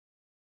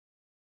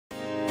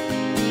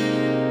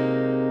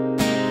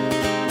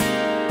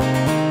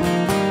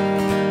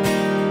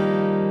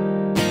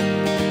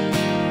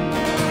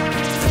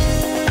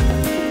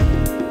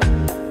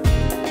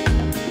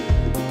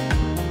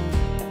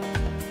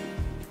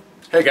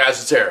Hey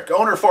guys, it's Eric,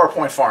 owner of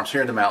Farpoint Farms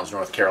here in the mountains,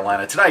 North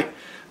Carolina. Tonight,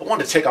 I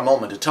wanted to take a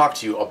moment to talk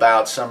to you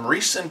about some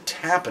recent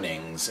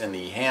happenings in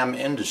the ham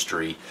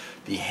industry.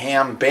 The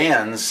ham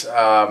bans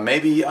may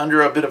be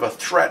under a bit of a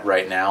threat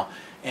right now,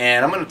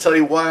 and I'm going to tell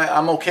you why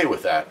I'm okay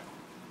with that.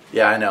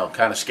 Yeah, I know,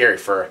 kind of scary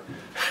for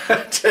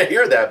to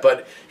hear that,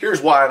 but here's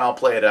why, and I'll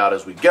play it out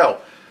as we go.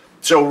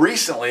 So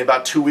recently,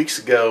 about 2 weeks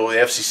ago, the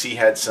FCC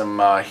had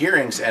some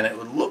hearings, and it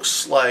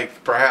looks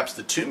like perhaps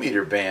the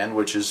 2-meter ban,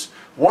 which is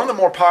one of the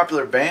more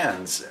popular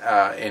bans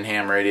in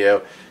ham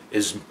radio,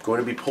 is going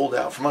to be pulled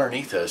out from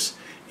underneath us.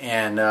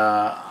 And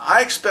I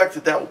expect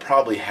that will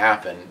probably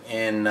happen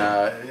in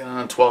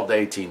 12 to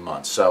 18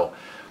 months. So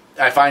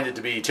I find it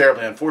to be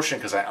terribly unfortunate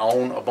because I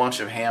own a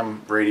bunch of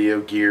ham radio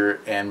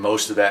gear, and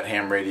most of that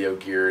ham radio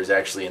gear is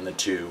actually in the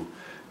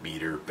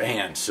 2-meter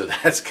band. So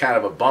that's kind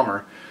of a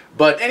bummer.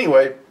 But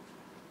anyway,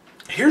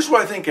 here's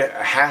what I think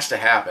has to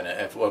happen.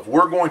 If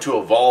we're going to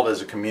evolve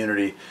as a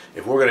community,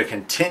 if we're going to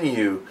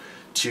continue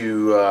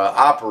to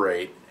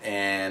operate,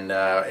 and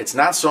it's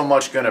not so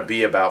much going to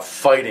be about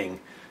fighting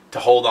to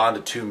hold on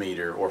to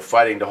 2-meter or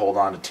fighting to hold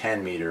on to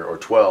 10-meter or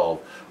 12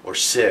 or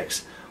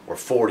 6 or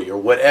 40 or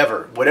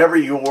whatever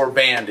your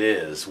band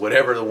is,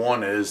 whatever the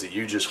one is that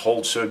you just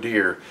hold so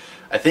dear.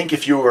 I think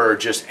if you are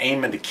just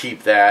aiming to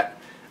keep that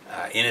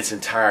in its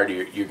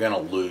entirety, you're going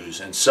to lose,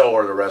 and so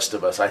are the rest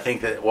of us. I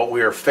think that what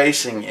we are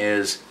facing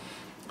is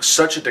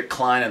such a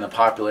decline in the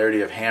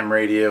popularity of ham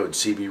radio and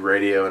CB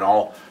radio and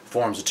all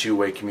forms of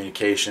two-way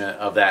communication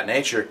of that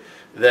nature,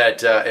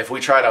 that if we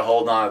try to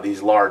hold on to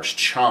these large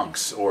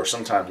chunks, or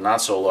sometimes not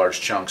so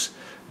large chunks,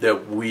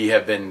 that we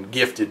have been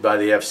gifted by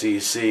the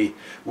FCC,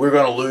 we're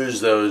going to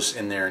lose those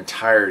in their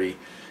entirety.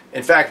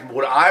 In fact,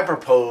 what I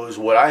propose,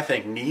 what I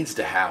think needs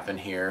to happen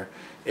here,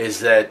 is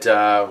that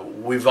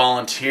we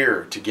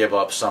volunteer to give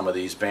up some of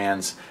these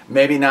bands,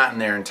 maybe not in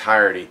their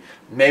entirety.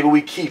 Maybe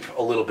we keep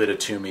a little bit of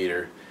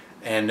 2-meter,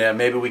 and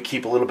maybe we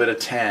keep a little bit of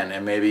 10,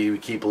 and maybe we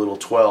keep a little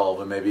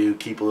 12, and maybe we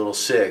keep a little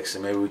 6,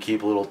 and maybe we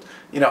keep a little,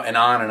 and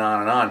on and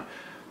on and on.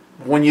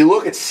 When you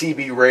look at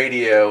CB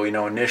radio,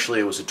 initially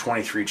it was a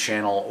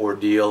 23-channel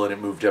ordeal, and it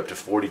moved up to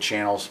 40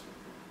 channels.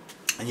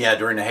 And yeah,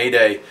 during the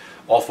heyday,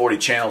 all 40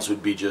 channels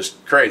would be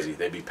just crazy.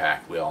 They'd be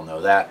packed. We all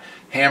know that.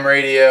 Ham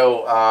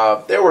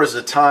radio, there was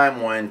a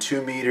time when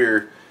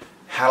 2-meter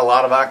had a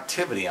lot of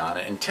activity on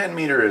it, and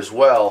 10-meter as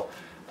well.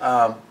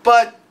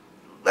 But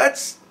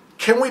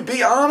can we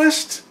be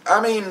honest?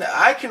 I mean,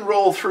 I can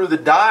roll through the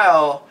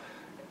dial,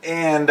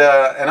 and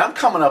I'm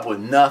coming up with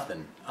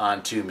nothing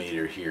on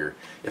 2-meter here.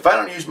 If I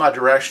don't use my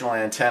directional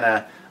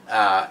antenna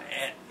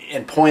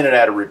and point it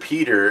at a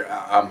repeater,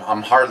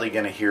 I'm hardly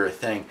going to hear a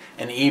thing.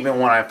 And even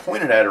when I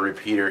point it at a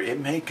repeater, it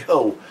may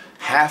go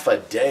half a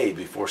day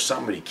before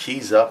somebody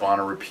keys up on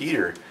a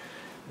repeater.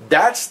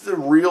 That's the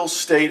real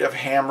state of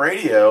ham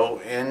radio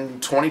in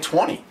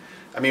 2020.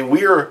 I mean,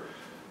 we're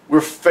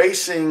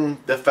facing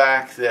the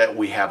fact that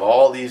we have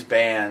all these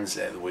bands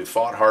that we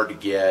fought hard to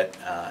get,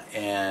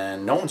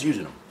 and no one's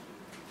using them.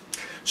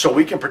 So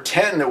we can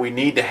pretend that we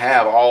need to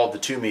have all of the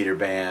 2-meter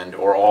band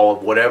or all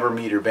of whatever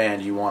meter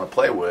band you want to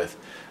play with,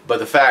 but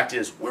the fact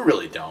is we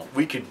really don't.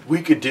 We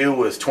could do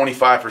with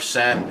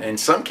 25%. In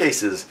some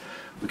cases,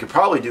 we could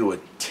probably do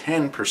with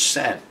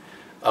 10%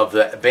 of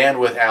the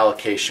bandwidth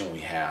allocation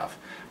we have.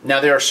 Now,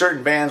 there are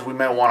certain bands we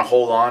might want to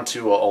hold on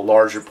to a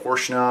larger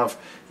portion of.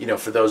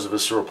 For those of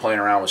us who are playing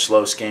around with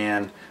slow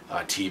scan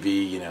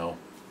TV,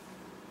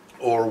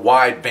 or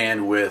wide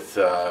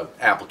bandwidth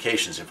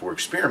applications, if we're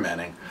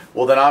experimenting,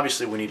 well, then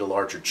obviously we need a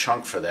larger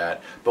chunk for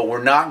that. But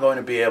we're not going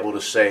to be able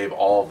to save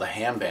all of the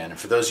ham band. And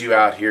for those of you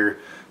out here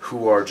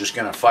who are just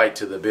going to fight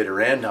to the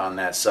bitter end on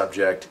that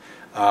subject,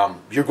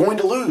 you're going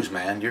to lose,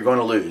 man. You're going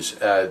to lose.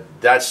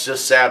 That's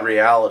just sad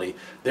reality.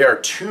 There are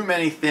too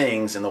many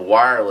things in the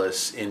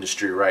wireless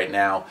industry right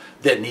now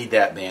that need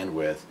that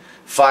bandwidth.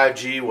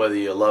 5G, whether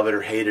you love it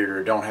or hate it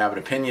or don't have an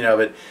opinion of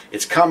it,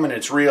 it's coming,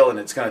 it's real, and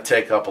it's going to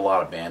take up a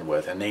lot of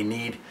bandwidth. And they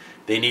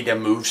need to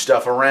move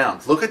stuff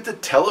around. Look at the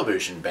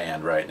television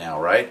band right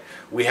now, right?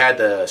 We had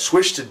the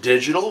switch to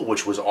digital,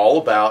 which was all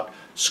about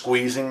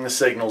squeezing the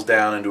signals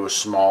down into a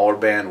smaller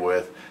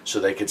bandwidth so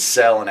they could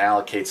sell and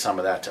allocate some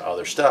of that to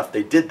other stuff.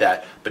 They did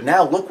that, but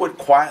now look what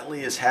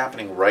quietly is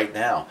happening right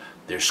now.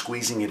 They're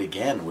squeezing it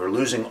again. We're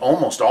losing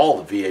almost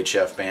all the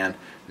VHF band.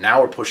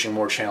 Now we're pushing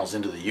more channels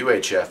into the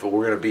UHF, but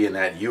we're going to be in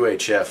that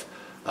UHF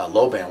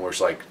low band where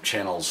it's like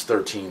channels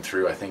 13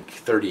 through I think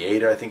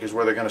 38, I think is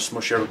where they're going to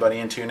smush everybody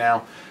into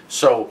now.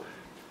 So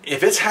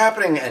if it's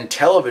happening in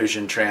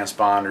television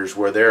transponders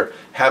where they're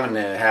having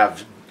to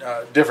have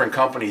different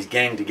companies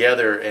gang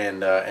together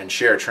and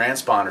share a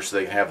transponder so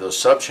they can have those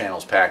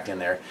sub-channels packed in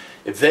there,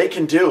 if they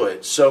can do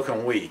it, so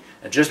can we.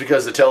 And just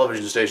because the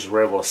television stations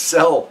were able to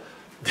sell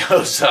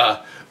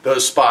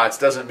those spots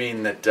doesn't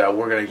mean that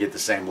we're going to get the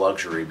same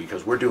luxury,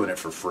 because we're doing it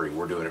for free.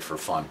 We're doing it for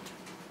fun.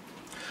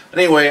 But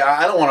anyway,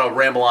 I don't want to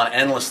ramble on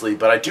endlessly,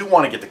 but I do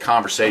want to get the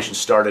conversation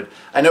started.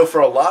 I know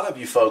for a lot of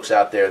you folks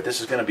out there, this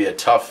is going to be a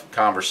tough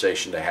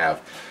conversation to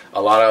have.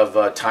 A lot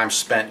of time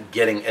spent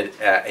getting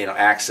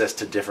access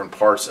to different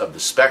parts of the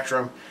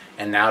spectrum,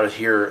 And now to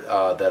hear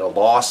that a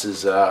loss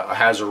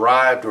has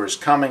arrived or is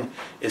coming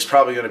is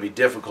probably going to be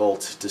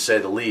difficult, to say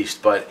the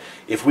least. But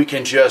if we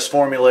can just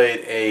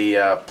formulate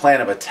a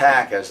plan of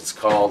attack, as it's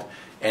called,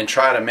 and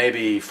try to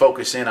maybe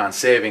focus in on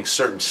saving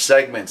certain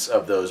segments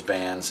of those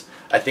bands,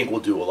 I think we'll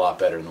do a lot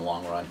better in the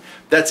long run.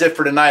 That's it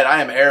for tonight.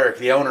 I am Eric,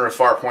 the owner of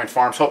Farpoint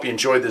Farms. Hope you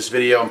enjoyed this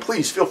video, and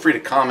please feel free to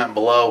comment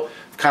below.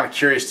 I'm kind of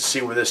curious to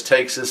see where this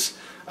takes us.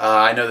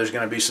 I know there's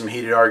going to be some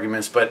heated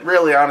arguments, but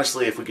really,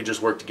 honestly, if we could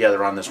just work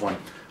together on this one,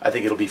 I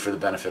think it'll be for the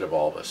benefit of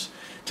all of us.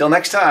 Till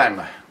next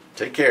time,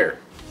 take care.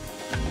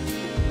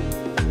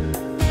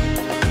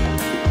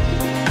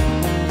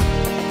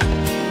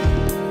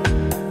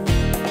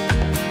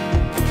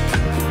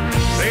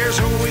 There's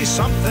always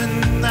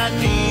something that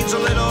needs a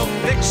little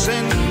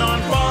fixing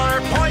on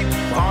Farpoint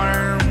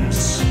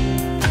Farms.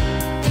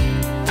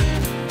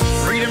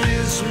 Freedom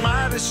is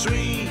mighty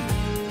sweet.